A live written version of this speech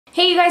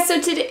Hey you guys, so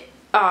today,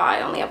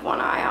 I only have one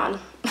eye on.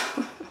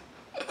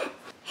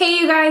 Hey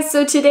you guys,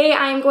 so today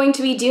I'm going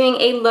to be doing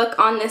a look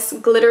on this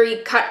glittery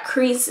cut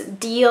crease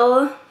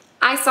deal.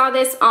 I saw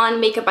this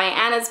on Makeup by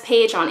Anna's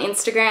page on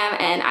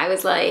Instagram and I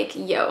was like,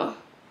 yo,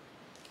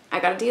 I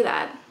gotta do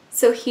that.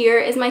 So here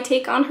is my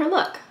take on her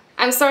look.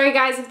 I'm sorry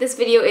guys if this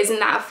video isn't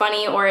that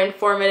funny or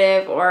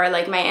informative or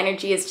like my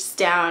energy is just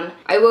down.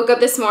 I woke up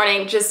this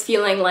morning just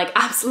feeling like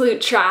absolute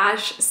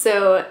trash,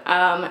 so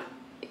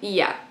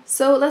yeah.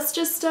 So let's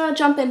just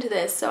jump into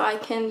this so I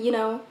can, you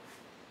know,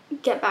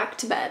 get back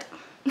to bed.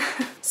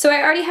 So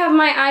I already have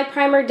my eye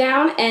primer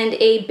down and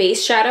a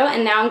base shadow,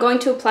 and now I'm going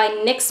to apply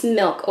NYX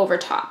Milk over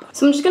top.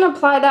 So I'm just going to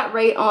apply that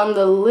right on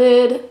the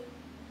lid.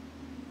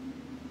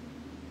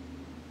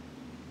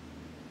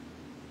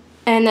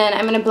 And then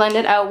I'm going to blend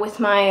it out with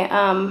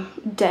my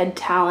dead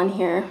talon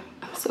here.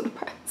 I'm so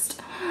depressed.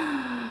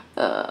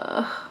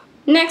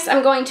 Next,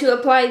 I'm going to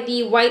apply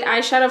the white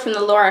eyeshadow from the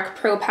Lorac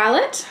Pro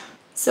Palette.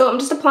 So I'm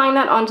just applying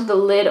that onto the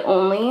lid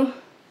only.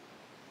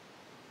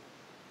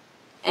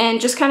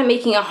 And just kind of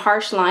making a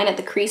harsh line at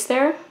the crease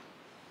there.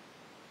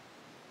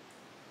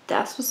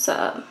 That's what's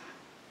up.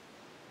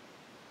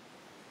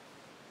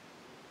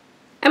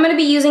 I'm going to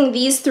be using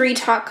these three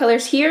top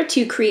colors here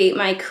to create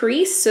my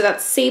crease. So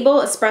that's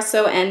Sable,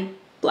 Espresso, and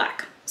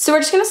Black. So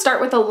we're just going to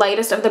start with the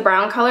lightest of the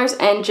brown colors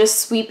and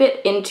just sweep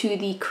it into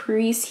the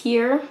crease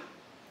here.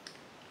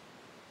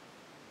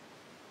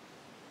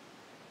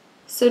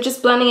 So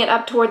just blending it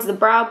up towards the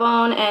brow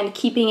bone and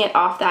keeping it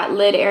off that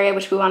lid area,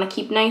 which we want to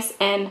keep nice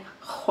and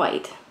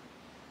white.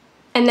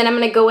 And then I'm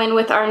going to go in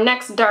with our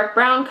next dark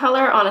brown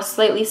color on a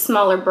slightly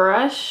smaller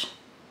brush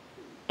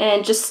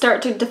and just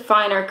start to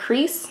define our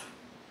crease.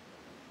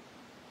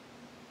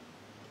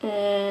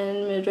 And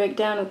I'm going to drag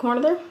down in the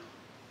corner there.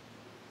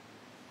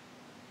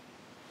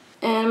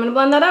 And I'm going to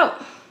blend that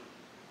out.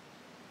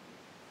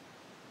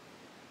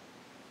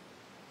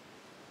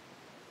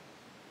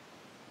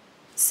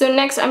 So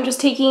next I'm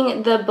just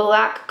taking the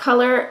black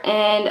color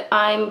and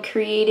I'm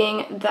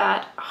creating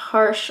that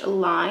harsh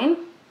line.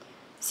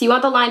 So you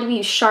want the line to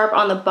be sharp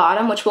on the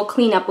bottom, which we'll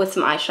clean up with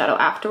some eyeshadow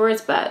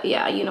afterwards, but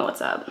yeah, you know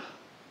what's up.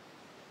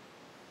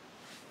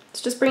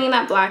 So just bringing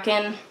that black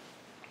in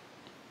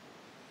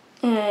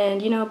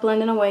and, you know,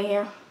 blending away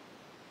here.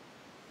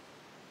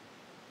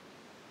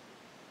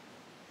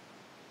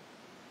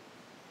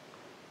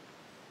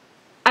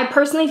 I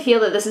personally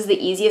feel that this is the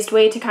easiest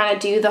way to kind of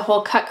do the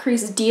whole cut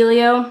crease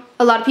dealio.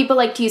 A lot of people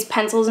like to use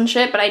pencils and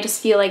shit, but I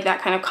just feel like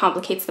that kind of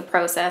complicates the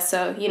process.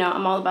 So, you know,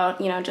 I'm all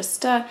about, you know,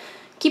 just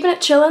keeping it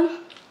chillin'.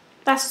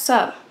 That's what's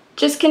up.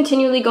 Just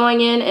continually going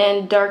in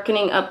and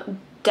darkening up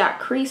that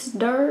crease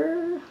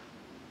there.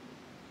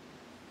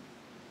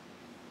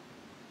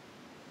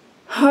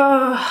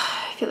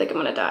 I feel like I'm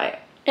gonna die.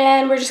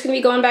 And we're just gonna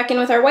be going back in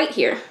with our white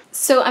here.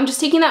 So I'm just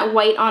taking that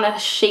white on a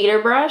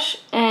shader brush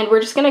and we're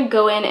just gonna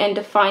go in and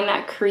define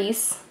that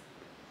crease.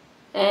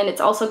 And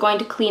it's also going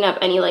to clean up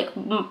any like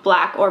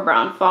black or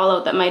brown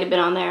fallout that might have been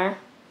on there.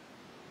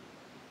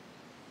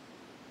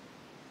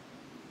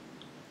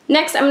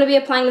 Next, I'm going to be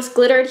applying this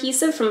glitter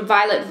adhesive from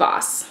Violet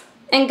Voss.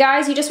 And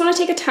guys, you just want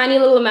to take a tiny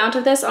little amount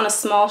of this on a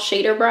small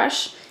shader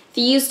brush. If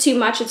you use too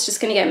much, it's just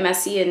going to get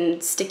messy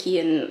and sticky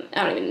and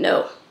I don't even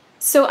know.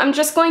 So I'm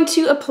just going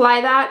to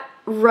apply that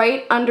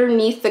right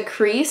underneath the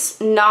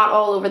crease, not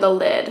all over the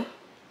lid.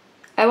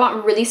 I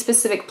want really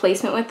specific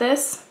placement with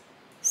this,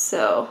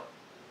 so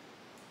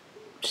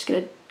I'm just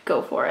going to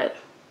go for it.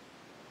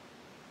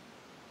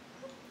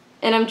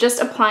 And I'm just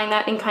applying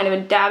that in kind of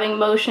a dabbing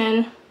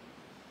motion,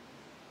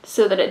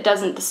 so that it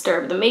doesn't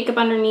disturb the makeup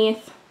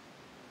underneath.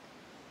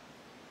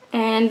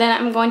 And then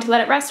I'm going to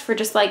let it rest for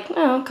just like,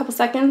 a couple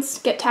seconds,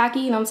 get tacky,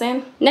 you know what I'm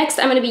saying? Next,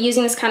 I'm going to be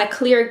using this kind of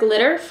clear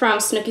glitter from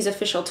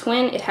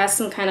SnookisOfficialTwin. It has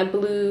some kind of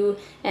blue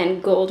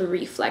and gold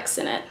reflex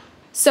in it.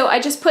 So I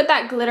just put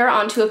that glitter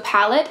onto a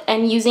palette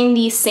and using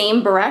the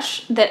same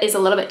brush that is a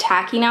little bit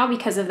tacky now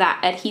because of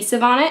that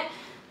adhesive on it,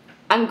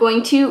 I'm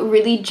going to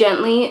really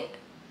gently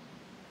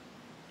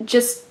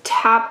just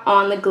tap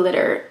on the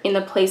glitter in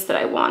the place that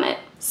I want it.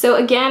 So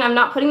again, I'm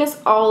not putting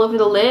this all over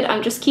the lid,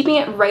 I'm just keeping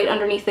it right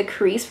underneath the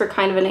crease for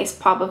kind of a nice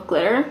pop of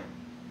glitter.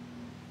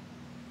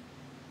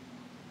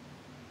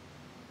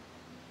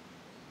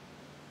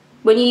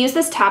 When you use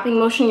this tapping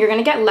motion, you're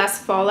going to get less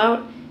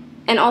fallout,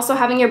 and also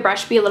having your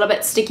brush be a little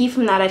bit sticky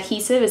from that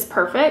adhesive is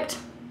perfect.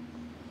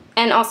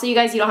 And also you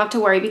guys, you don't have to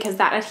worry because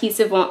that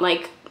adhesive won't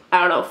like, I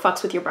don't know,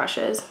 fucks with your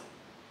brushes.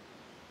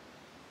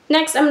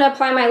 Next, I'm going to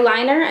apply my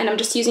liner, and I'm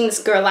just using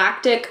this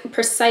Girlactik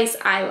Precise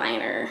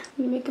Eyeliner.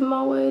 Making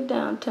my way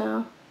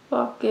downtown,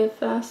 walk it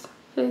fast,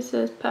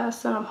 faces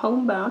past, and I'm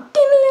homebound.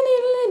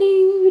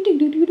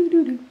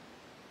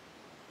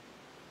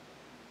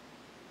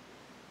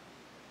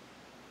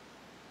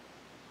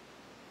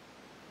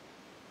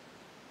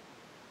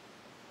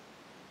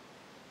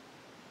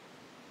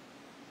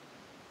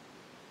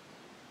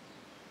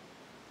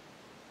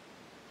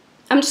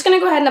 I'm just going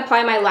to go ahead and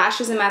apply my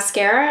lashes and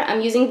mascara.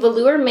 I'm using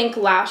Velour Mink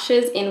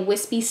Lashes in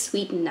Whispie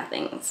Sweet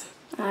Nothings.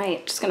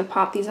 Alright, just going to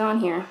pop these on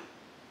here.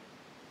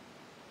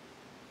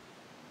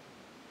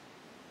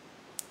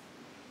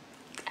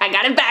 I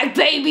got it back,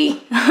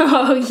 baby.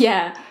 Oh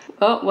yeah.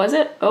 Oh, was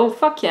it? Oh,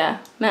 fuck yeah.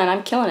 Man,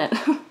 I'm killing it.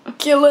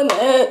 Killing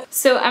it.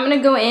 So I'm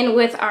gonna go in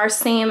with our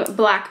same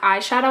black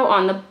eyeshadow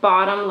on the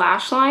bottom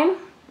lash line.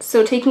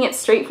 So taking it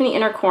straight from the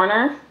inner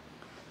corner.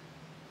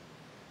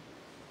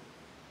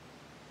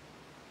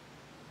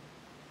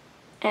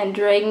 And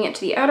dragging it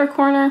to the outer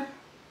corner.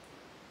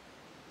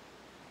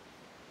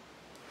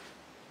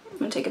 I'm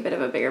gonna take a bit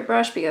of a bigger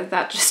brush because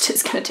that just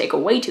is gonna take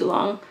way too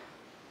long.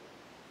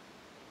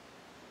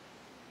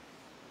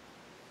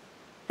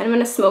 And I'm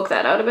gonna smoke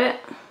that out a bit.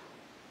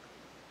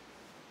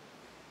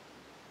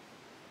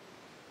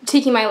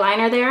 Taking my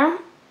liner there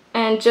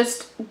and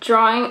just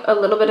drawing a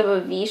little bit of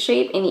a V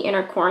shape in the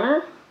inner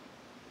corner.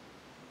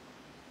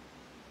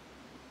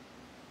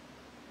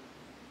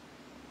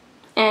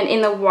 And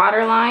in the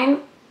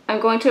waterline, I'm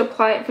going to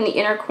apply it from the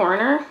inner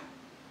corner,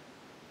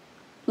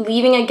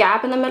 leaving a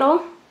gap in the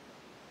middle,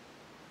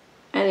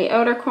 and the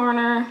outer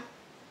corner,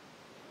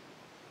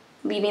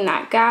 leaving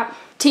that gap.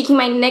 Taking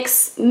my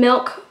NYX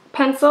Milk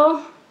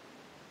Pencil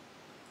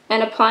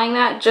and applying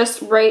that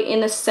just right in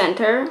the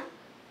center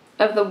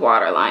of the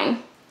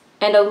waterline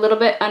and a little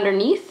bit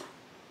underneath.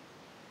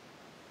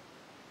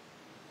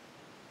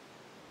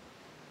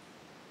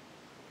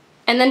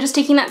 And then just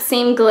taking that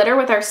same glitter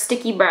with our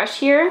sticky brush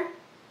here,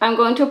 I'm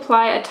going to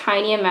apply a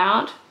tiny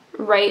amount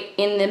right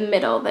in the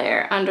middle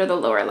there under the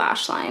lower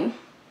lash line.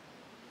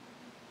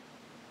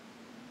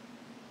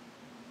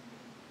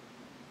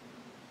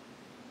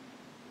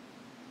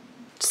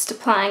 Just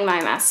applying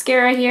my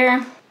mascara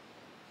here.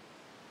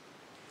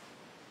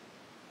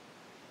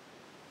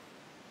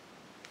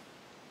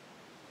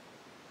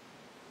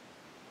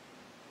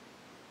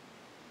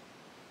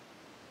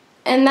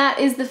 And that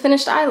is the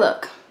finished eye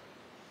look.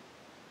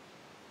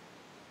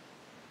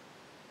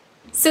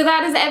 So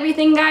that is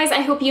everything, guys.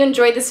 I hope you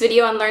enjoyed this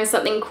video and learned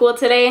something cool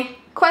today.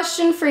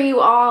 Question for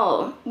you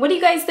all. What do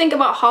you guys think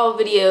about haul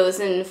videos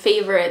and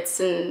favorites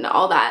and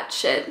all that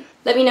shit?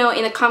 Let me know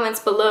in the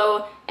comments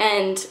below,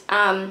 and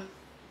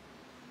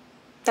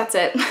that's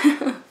it.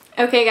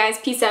 Okay guys,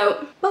 peace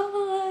out.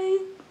 Bye.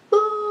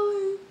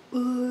 Bye.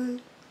 Bye.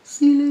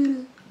 See you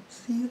later.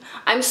 See you.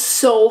 I'm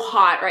so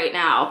hot right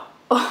now.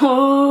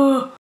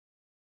 Oh.